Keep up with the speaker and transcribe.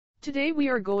Today we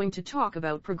are going to talk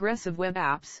about progressive web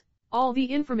apps, all the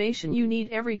information you need.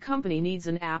 Every company needs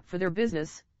an app for their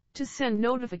business, to send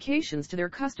notifications to their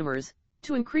customers,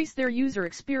 to increase their user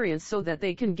experience so that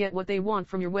they can get what they want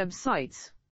from your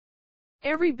websites.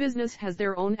 Every business has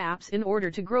their own apps in order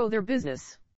to grow their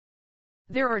business.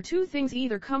 There are two things: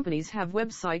 either companies have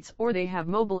websites or they have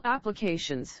mobile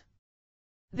applications.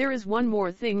 There is one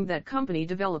more thing that company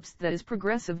develops, that is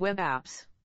progressive web apps.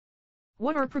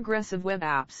 What are progressive web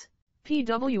apps?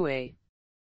 PWA.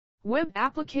 Web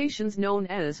applications known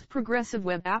as progressive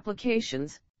web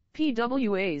applications,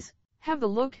 PWAs, have the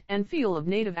look and feel of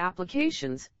native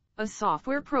applications. A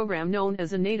software program known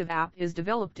as a native app is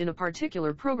developed in a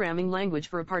particular programming language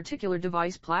for a particular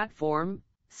device platform,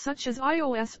 such as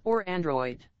iOS or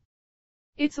Android.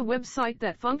 It's a website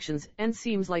that functions and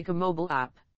seems like a mobile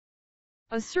app.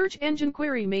 A search engine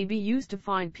query may be used to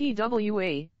find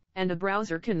PWA, and a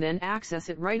browser can then access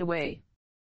it right away.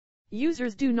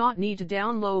 Users do not need to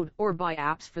download or buy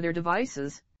apps for their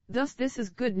devices, thus this is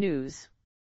good news.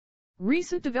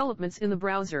 Recent developments in the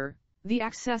browser, the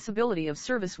accessibility of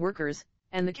service workers,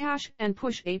 and the cache and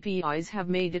push APIs have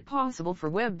made it possible for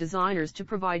web designers to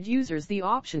provide users the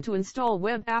option to install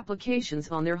web applications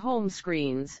on their home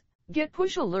screens, get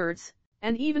push alerts,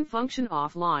 and even function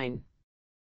offline.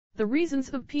 The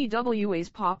reasons of PWA's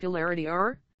popularity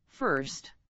are: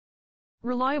 first,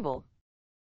 reliable.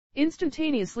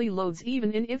 Instantaneously loads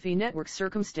even in iffy network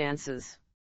circumstances.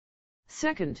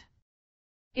 Second,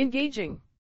 engaging.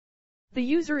 The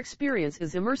user experience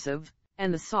is immersive,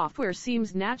 and the software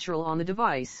seems natural on the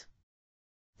device.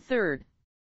 Third,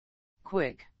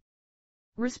 quick.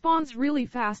 Responds really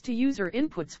fast to user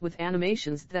inputs with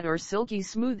animations that are silky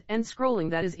smooth and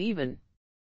scrolling that is even.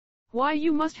 Why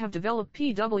you must have developed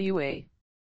PWA.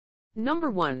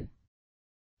 Number 1.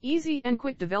 Easy and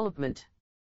quick development.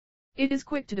 It is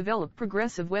quick to develop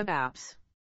progressive web apps.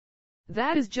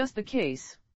 That is just the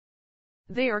case.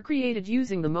 They are created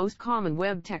using the most common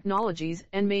web technologies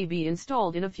and may be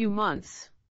installed in a few months.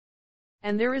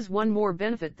 And there is one more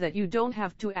benefit, that you don't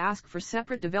have to ask for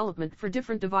separate development for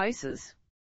different devices.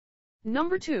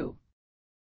 Number 2.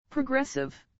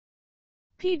 Progressive.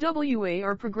 PWA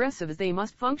are progressive as they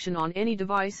must function on any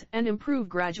device and improve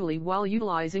gradually while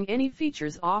utilizing any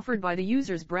features offered by the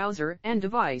user's browser and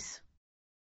device.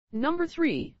 Number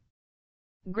 3.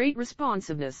 Great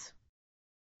responsiveness.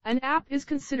 An app is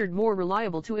considered more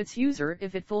reliable to its user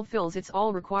if it fulfills its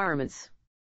all requirements.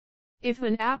 If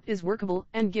an app is workable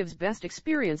and gives best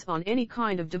experience on any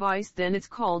kind of device, then it's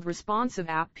called responsive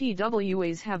app.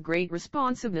 PWAs have great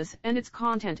responsiveness and its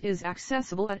content is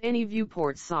accessible at any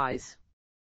viewport size.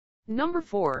 Number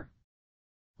 4.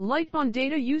 Light on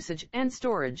data usage and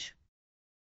storage.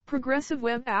 Progressive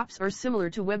web apps are similar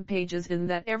to web pages in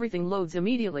that everything loads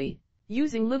immediately,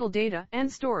 using little data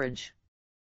and storage.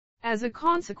 As a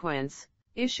consequence,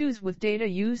 issues with data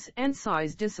use and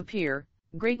size disappear,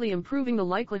 greatly improving the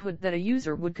likelihood that a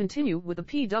user would continue with a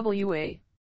PWA.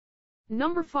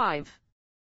 Number 5.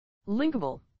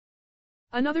 Linkable.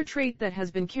 Another trait that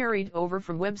has been carried over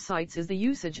from websites is the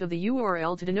usage of the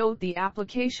URL to denote the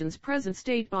application's present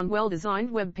state on well-designed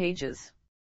web pages.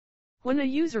 When a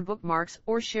user bookmarks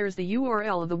or shares the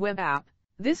URL of the web app,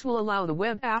 this will allow the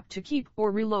web app to keep or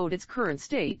reload its current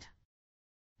state.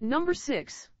 Number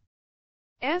 6.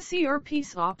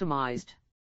 SERPs optimized.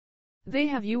 They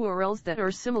have URLs that are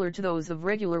similar to those of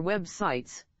regular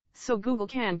websites, so Google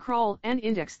can crawl and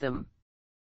index them.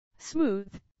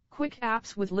 Smooth, quick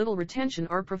apps with little retention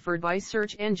are preferred by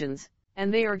search engines,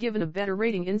 and they are given a better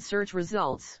rating in search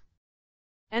results.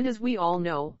 And as we all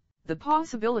know, the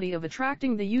possibility of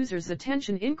attracting the user's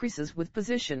attention increases with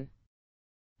position.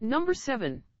 Number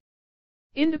 7.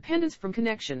 Independence from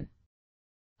connection.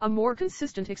 A more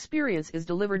consistent experience is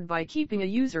delivered by keeping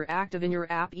a user active in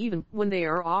your app even when they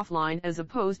are offline, as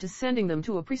opposed to sending them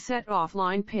to a preset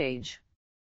offline page.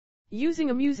 Using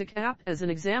a music app as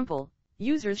an example,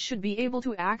 users should be able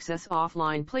to access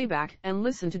offline playback and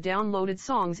listen to downloaded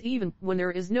songs even when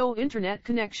there is no internet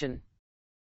connection.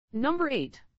 Number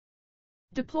 8.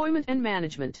 Deployment and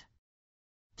management.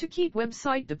 To keep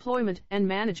website deployment and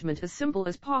management as simple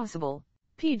as possible,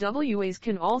 PWAs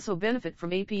can also benefit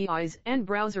from APIs and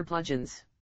browser plugins.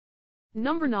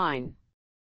 Number 9.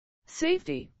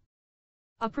 Safety.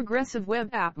 A progressive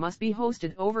web app must be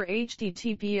hosted over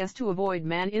HTTPS to avoid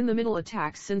man-in-the-middle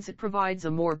attacks, since it provides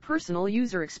a more personal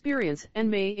user experience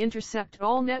and may intercept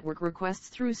all network requests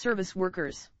through service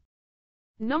workers.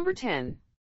 Number 10.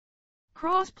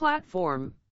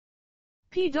 Cross-platform.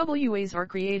 PWAs are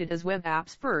created as web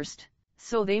apps first,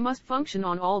 so they must function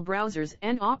on all browsers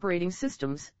and operating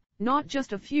systems, not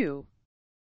just a few.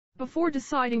 Before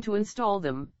deciding to install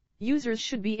them, Users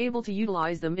should be able to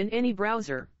utilize them in any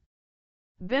browser.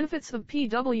 Benefits of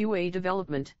PWA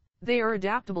development: they are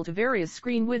adaptable to various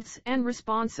screen widths and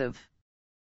responsive.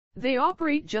 They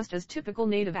operate just as typical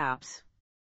native apps.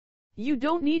 You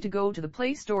don't need to go to the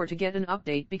Play Store to get an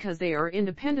update because they are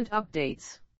independent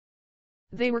updates.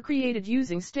 They were created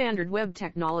using standard web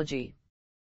technology.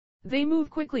 They move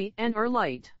quickly and are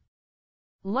light.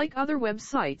 Like other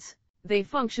websites, they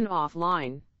function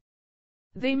offline.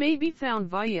 They may be found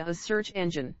via a search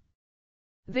engine.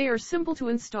 They are simple to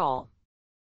install.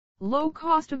 Low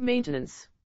cost of maintenance.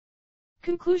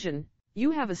 Conclusion: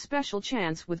 you have a special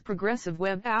chance with Progressive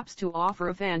Web Apps to offer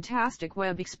a fantastic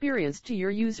web experience to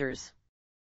your users.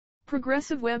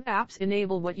 Progressive Web Apps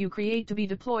enable what you create to be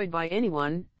deployed by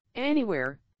anyone,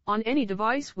 anywhere, on any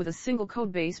device with a single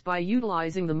codebase by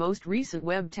utilizing the most recent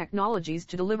web technologies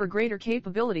to deliver greater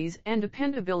capabilities and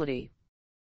dependability.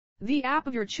 The app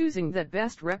of your choosing that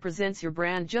best represents your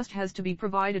brand just has to be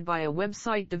provided by a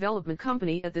website development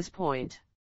company at this point.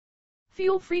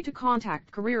 Feel free to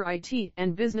contact Career IT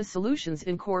and Business Solutions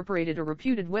Incorporated, a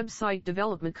reputed website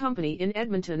development company in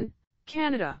Edmonton,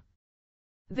 Canada.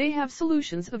 They have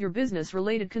solutions of your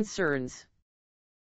business-related concerns.